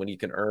season when you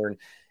can earn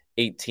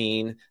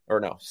 17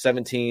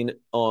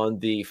 on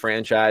the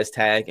franchise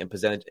tag and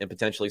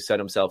potentially set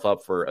himself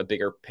up for a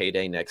bigger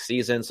payday next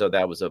season. So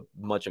that was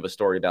much of a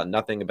story about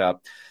nothing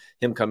about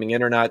him coming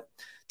in or not.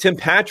 Tim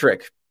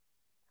Patrick,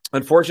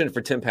 unfortunate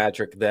for Tim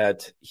Patrick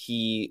that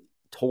he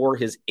tore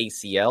his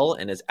ACL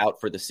and is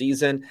out for the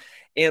season.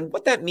 And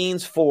what that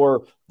means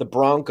for the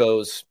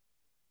Broncos,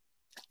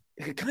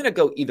 it could kind of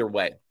go either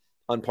way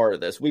on part of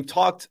this. We've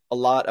talked a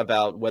lot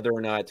about whether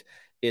or not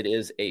it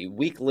is a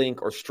weak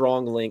link or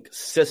strong link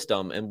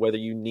system, and whether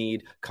you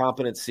need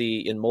competency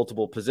in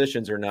multiple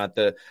positions or not.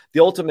 The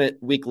ultimate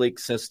weak link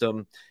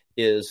system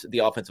is the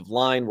offensive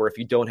line, where if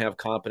you don't have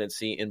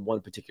competency in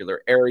one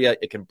particular area,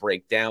 it can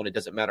break down. It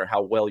doesn't matter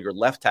how well your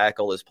left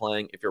tackle is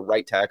playing if your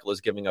right tackle is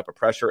giving up a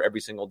pressure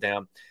every single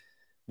down.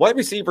 Wide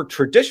receiver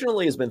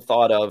traditionally has been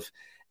thought of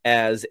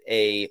as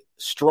a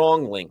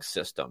strong link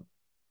system.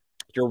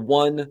 Your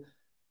one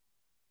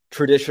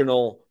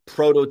traditional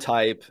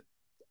prototype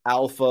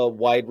alpha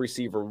wide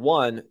receiver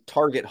one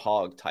target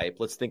hog type.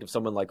 Let's think of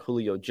someone like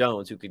Julio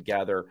Jones, who could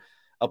gather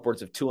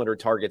upwards of 200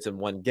 targets in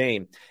one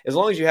game. As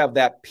long as you have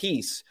that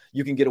piece,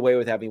 you can get away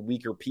with having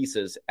weaker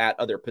pieces at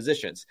other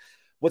positions.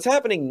 What's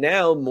happening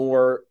now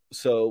more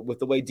so with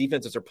the way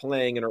defenses are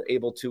playing and are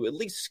able to at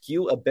least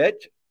skew a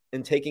bit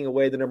in taking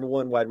away the number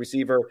one wide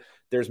receiver,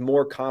 there's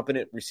more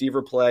competent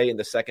receiver play in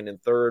the second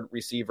and third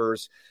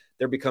receivers.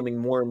 They're becoming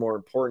more and more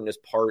important as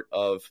part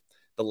of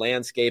the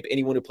landscape.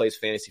 Anyone who plays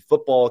fantasy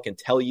football can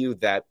tell you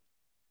that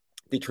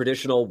the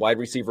traditional wide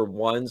receiver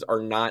ones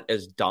are not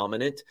as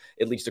dominant,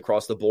 at least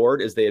across the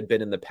board, as they had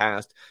been in the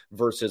past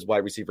versus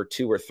wide receiver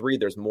 2 or 3.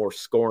 There's more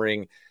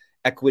scoring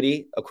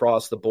equity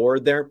across the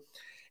board there.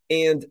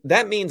 And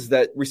that means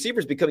that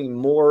receivers becoming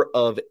more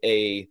of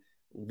a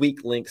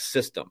weak link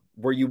system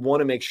where you want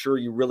to make sure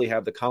you really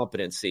have the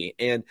competency.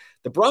 And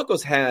the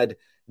Broncos had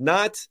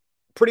not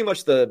pretty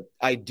much the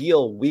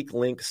ideal weak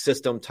link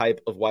system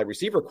type of wide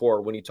receiver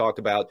core when you talk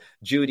about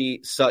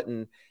Jeudy,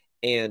 Sutton,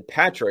 and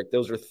Patrick.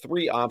 Those are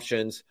three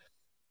options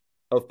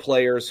of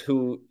players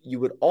who you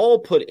would all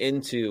put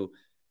into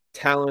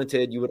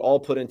talented, you would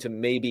all put into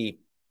maybe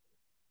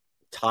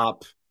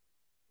top,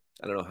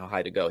 I don't know how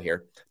high to go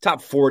here,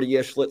 top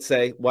 40-ish, let's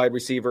say, wide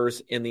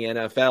receivers in the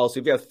NFL.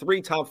 So if you have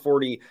three top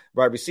 40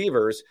 wide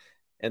receivers,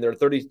 and there are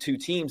 32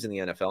 teams in the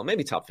NFL,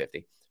 maybe top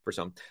 50 for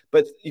some,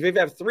 but if you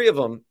have three of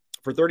them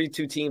for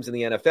 32 teams in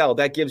the NFL,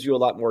 that gives you a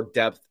lot more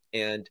depth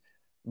and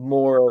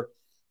more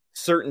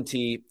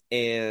certainty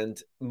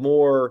and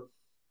more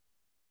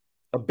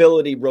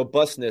ability,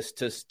 robustness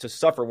to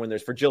suffer when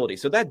there's fragility.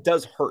 So that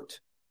does hurt,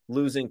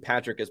 losing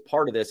Patrick as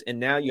part of this. And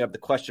now you have the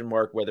question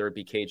mark, whether it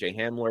be KJ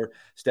Hamler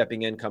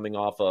stepping in, coming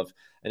off of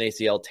an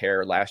ACL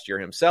tear last year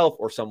himself,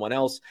 or someone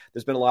else.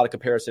 There's been a lot of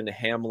comparison to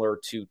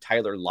Hamler to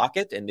Tyler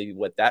Lockett, and maybe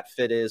what that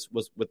fit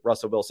was with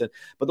Russell Wilson.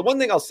 But the one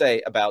thing I'll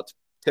say about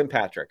Tim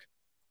Patrick,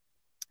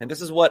 and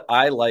this is what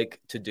I like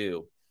to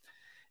do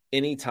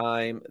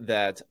anytime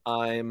that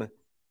I'm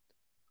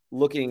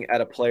looking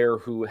at a player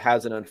who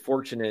has an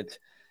unfortunate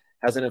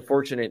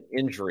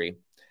injury,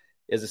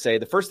 is to say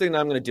the first thing that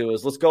I'm going to do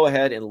is let's go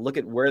ahead and look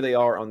at where they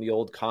are on the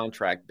old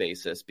contract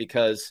basis.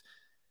 Because,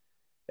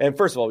 and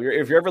first of all,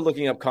 if you're ever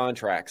looking up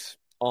contracts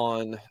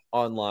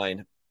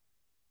online,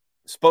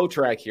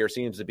 Spotrac here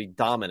seems to be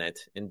dominant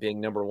in being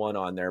number one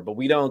on there, but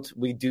we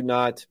do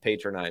not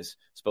patronize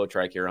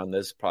Spotrac here on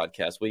this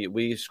podcast.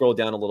 We scroll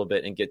down a little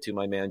bit and get to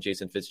my man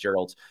Jason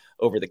Fitzgerald's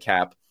Over the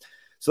Cap.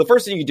 So the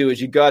first thing you do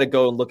is you got to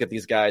go and look at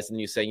these guys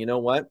and you say, you know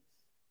what?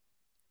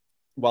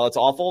 While it's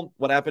awful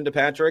what happened to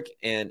Patrick,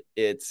 and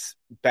it's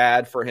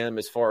bad for him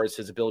as far as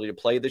his ability to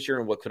play this year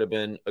and what could have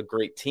been a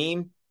great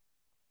team,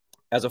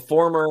 as a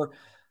former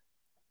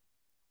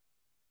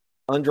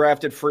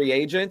undrafted free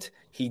agent,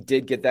 he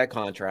did get that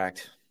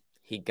contract.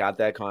 He got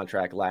that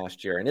contract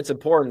last year. And it's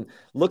important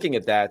looking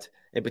at that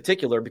in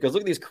particular because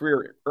look at these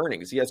career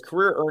earnings. He has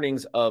career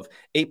earnings of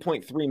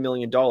 $8.3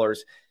 million.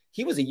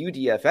 He was a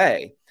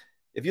UDFA.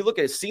 If you look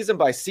at season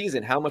by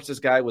season, how much this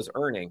guy was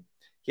earning,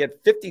 he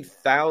had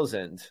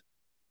 $50,000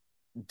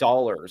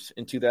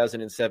 in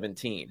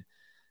 2017,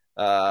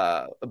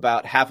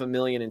 about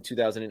 $500,000 in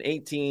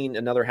 2018,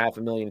 another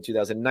 $500,000 in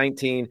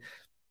 2019,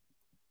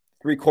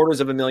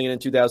 $750,000 in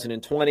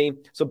 2020.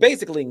 So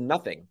basically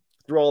nothing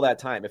through all that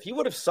time. If he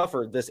would have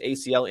suffered this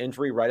ACL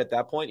injury right at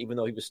that point, even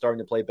though he was starting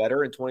to play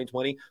better in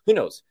 2020, who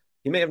knows?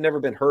 He may have never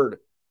been heard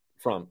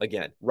from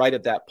again right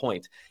at that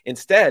point.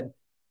 Instead,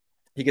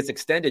 he gets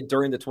extended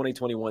during the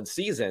 2021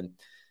 season.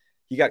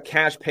 He got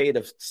cash paid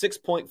of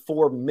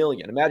 $6.4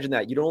 million. Imagine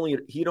that.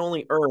 He'd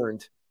only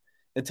earned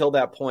until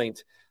that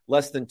point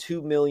less than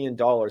 $2 million,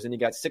 and he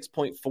got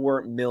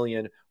 $6.4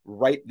 million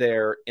right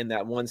there in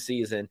that one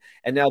season.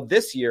 And now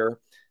this year,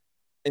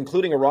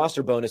 including a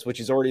roster bonus, which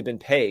has already been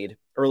paid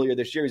earlier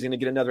this year, he's going to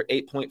get another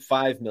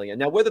 $8.5 million.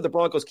 Now, whether the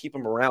Broncos keep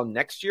him around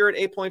next year at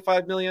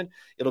 $8.5 million,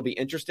 it'll be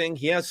interesting.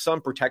 He has some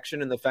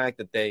protection in the fact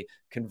that they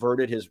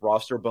converted his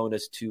roster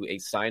bonus to a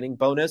signing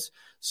bonus.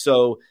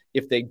 So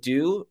if they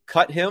do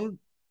cut him,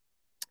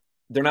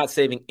 they're not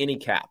saving any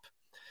cap.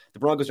 The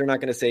Broncos are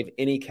not going to save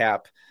any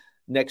cap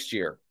next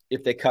year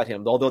if they cut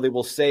him, although they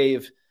will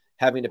save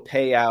having to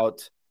pay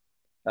out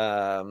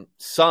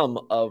some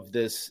of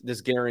this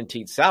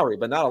guaranteed salary,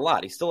 but not a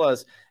lot. He still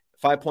has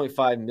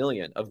 $5.5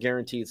 million of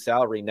guaranteed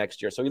salary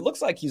next year. So he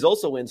looks like he's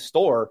also in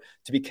store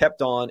to be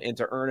kept on and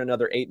to earn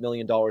another $8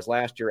 million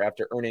last year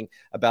after earning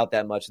about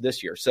that much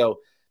this year. So,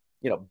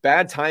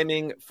 bad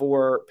timing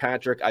for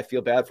Patrick. I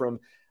feel bad for him.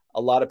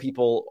 A lot of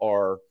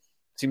people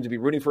seem to be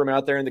rooting for him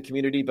out there in the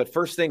community, but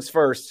first things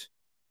first,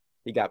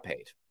 he got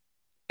paid.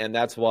 And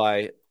that's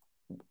why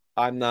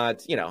I'm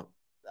not,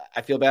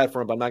 I feel bad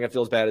for him, but I'm not going to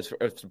feel as bad as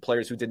for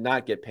players who did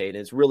not get paid.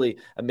 And it's really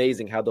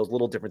amazing how those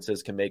little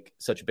differences can make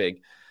such a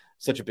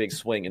big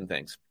swing in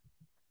things.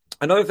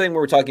 Another thing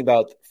we're talking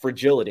about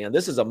fragility, and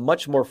this is a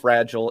much more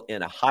fragile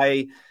and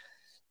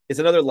it's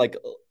another like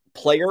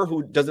player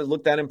who doesn't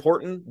look that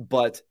important,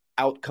 but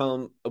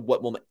outcome of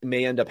what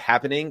may end up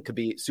happening could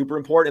be super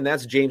important. And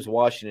that's James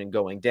Washington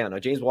going down. Now,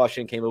 James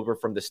Washington came over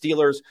from the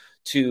Steelers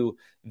to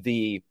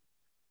the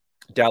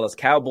Dallas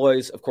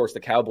Cowboys. Of course, the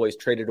Cowboys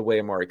traded away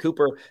Amari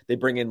Cooper. They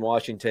bring in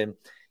Washington.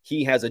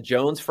 He has a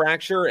Jones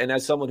fracture. And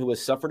as someone who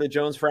has suffered a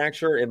Jones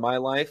fracture in my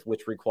life,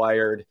 which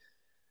required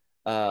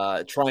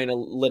trying to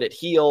let it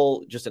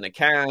heal just in a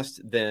cast,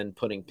 then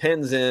putting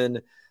pins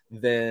in,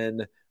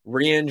 then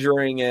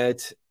re-injuring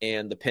it,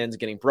 and the pins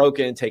getting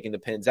broken, taking the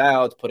pins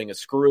out, putting a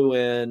screw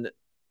in,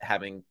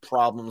 having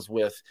problems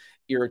with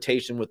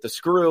irritation with the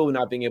screw,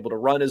 not being able to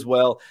run as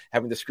well,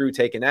 having the screw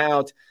taken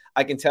out.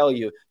 I can tell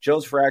you,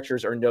 Jones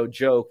fractures are no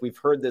joke. We've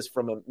heard this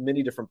from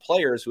many different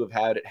players who have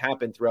had it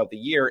happen throughout the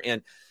year,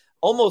 and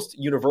almost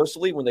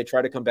universally when they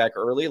try to come back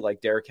early,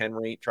 like Derrick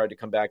Henry tried to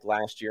come back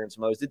last year and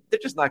some others, they're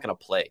just not going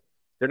to play.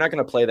 They're not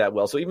going to play that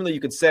well. So even though you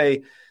could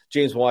say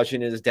James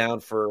Washington is down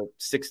for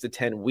 6 to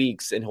 10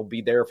 weeks and he'll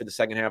be there for the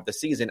second half of the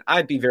season,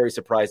 I'd be very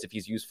surprised if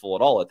he's useful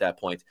at all at that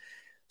point.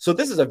 So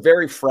this is a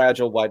very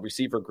fragile wide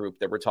receiver group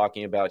that we're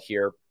talking about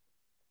here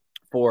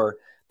for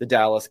the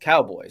Dallas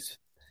Cowboys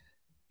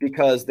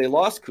because they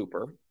lost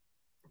Cooper.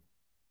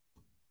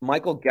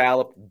 Michael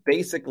Gallup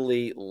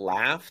basically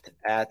laughed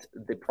at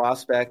the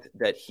prospect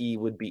that he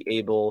would be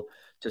able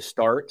to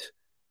start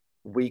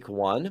week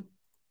 1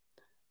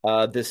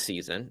 this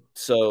season.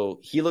 So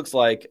he looks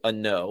like a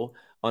no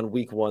on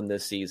week 1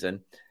 this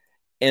season.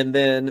 And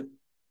then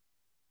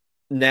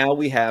now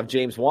we have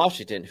James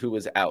Washington, who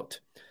is out.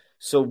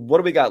 So what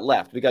do we got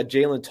left? We got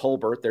Jalen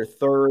Tolbert, their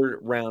 3rd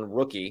round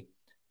rookie.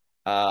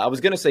 I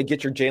was going to say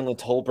get your Jalen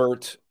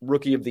Tolbert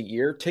Rookie of the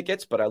Year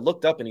tickets, but I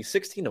looked up and he's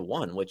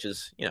 16-1, which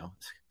is,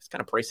 it's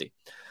kind of pricey,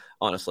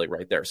 honestly,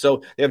 right there.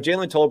 So they have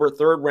Jalen Tolbert,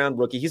 3rd round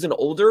rookie. He's an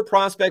older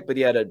prospect, but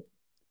he had an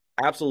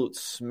absolute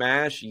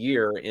smash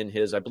year in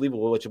his, I believe,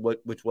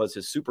 which was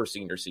his super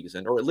senior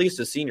season, or at least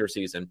his senior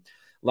season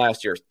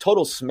last year.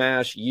 Total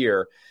smash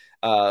year,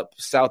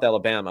 South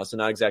Alabama, so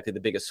not exactly the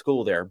biggest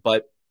school there,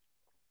 but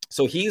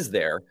so he's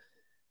there.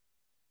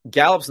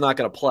 Gallup's not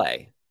going to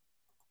play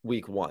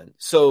week 1.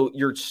 So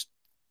your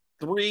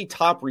 3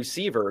 top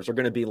receivers are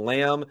going to be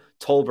Lamb,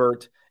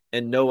 Tolbert,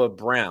 and Noah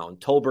Brown.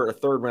 Tolbert, a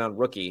 3rd round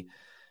rookie.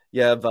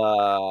 You have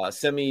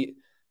Semi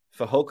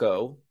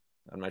Fehoko.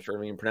 I'm not sure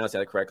if I can pronounce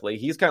that correctly.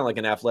 He's kind of like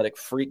an athletic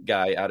freak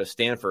guy out of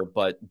Stanford,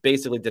 but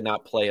basically did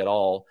not play at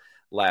all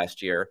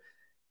last year.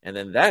 And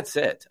then that's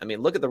it. I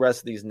mean, look at the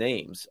rest of these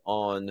names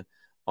on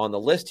the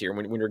list here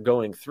when you're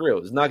going through.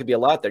 There's not going to be a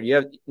lot there.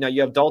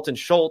 You have Dalton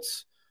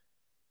Schultz,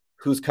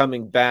 who's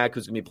coming back,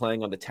 who's going to be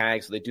playing on the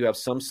tag. So they do have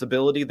some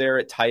stability there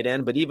at tight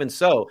end. But even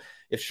so,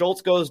 if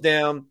Schultz goes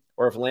down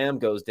or if Lamb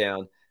goes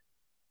down,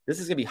 this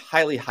is going to be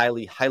highly,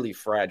 highly, highly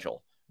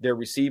fragile. Their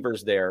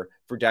receivers there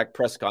for Dak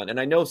Prescott. And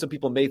I know some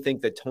people may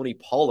think that Tony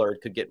Pollard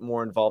could get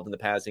more involved in the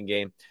passing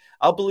game.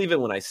 I'll believe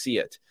it when I see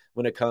it,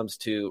 when it comes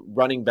to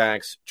running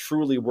backs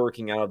truly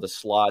working out of the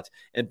slot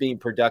and being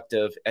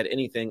productive at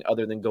anything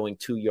other than going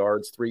 2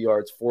 yards, 3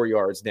 yards, 4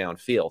 yards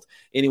downfield.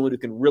 Anyone who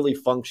can really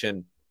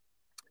function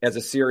as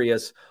a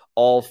serious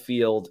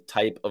all-field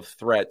type of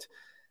threat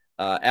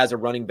as a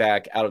running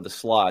back out of the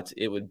slot,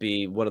 it would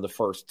be one of the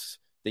firsts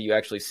that you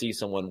actually see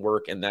someone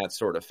work in that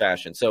sort of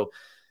fashion. So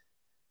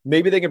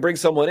maybe they can bring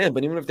someone in,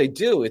 but even if they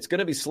do, it's going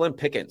to be slim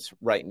pickings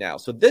right now.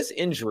 So this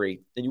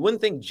injury, and you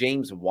wouldn't think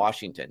James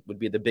Washington would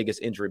be the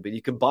biggest injury, but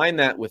you combine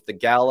that with the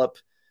Gallup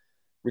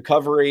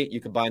recovery,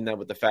 you combine that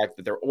with the fact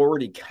that they're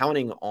already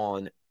counting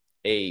on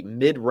a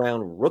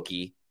mid-round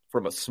rookie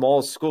from a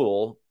small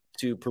school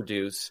to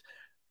produce.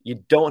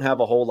 You don't have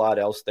a whole lot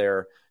else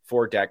there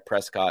for Dak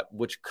Prescott,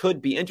 which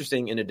could be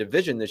interesting in a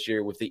division this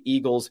year with the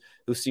Eagles,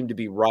 who seem to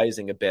be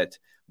rising a bit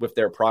with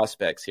their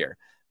prospects here.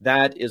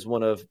 That is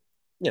one of,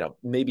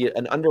 maybe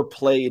an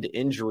underplayed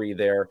injury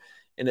there.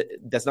 And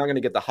that's not going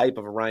to get the hype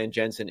of a Ryan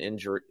Jensen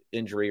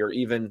injury or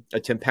even a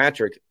Tim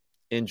Patrick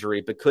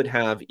injury, but could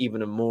have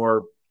even a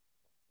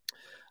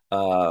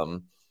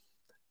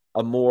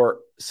more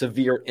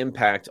severe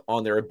impact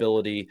on their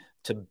ability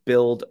to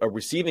build a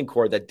receiving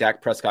core that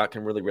Dak Prescott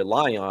can really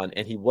rely on.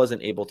 And he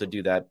wasn't able to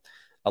do that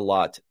a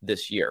lot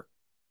this year.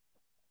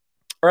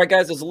 All right,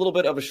 guys, there's a little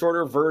bit of a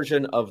shorter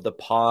version of the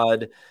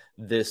pod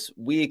this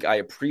week. I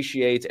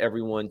appreciate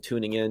everyone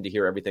tuning in to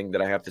hear everything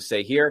that I have to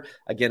say here.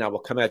 Again, I will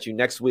come at you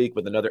next week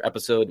with another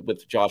episode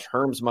with Josh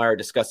Hermsmeyer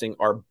discussing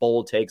our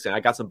bold takes. And I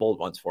got some bold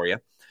ones for you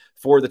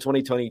for the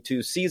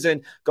 2022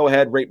 season. Go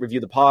ahead, rate, review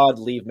the pod,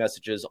 leave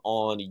messages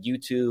on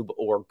YouTube,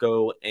 or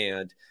go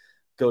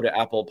to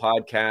Apple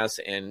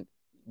Podcasts and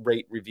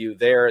rate, review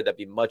there. That'd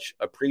be much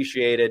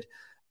appreciated.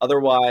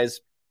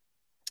 Otherwise,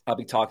 I'll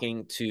be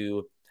talking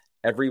to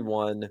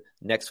everyone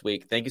next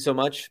week. Thank you so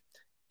much,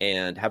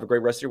 and have a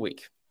great rest of your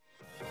week.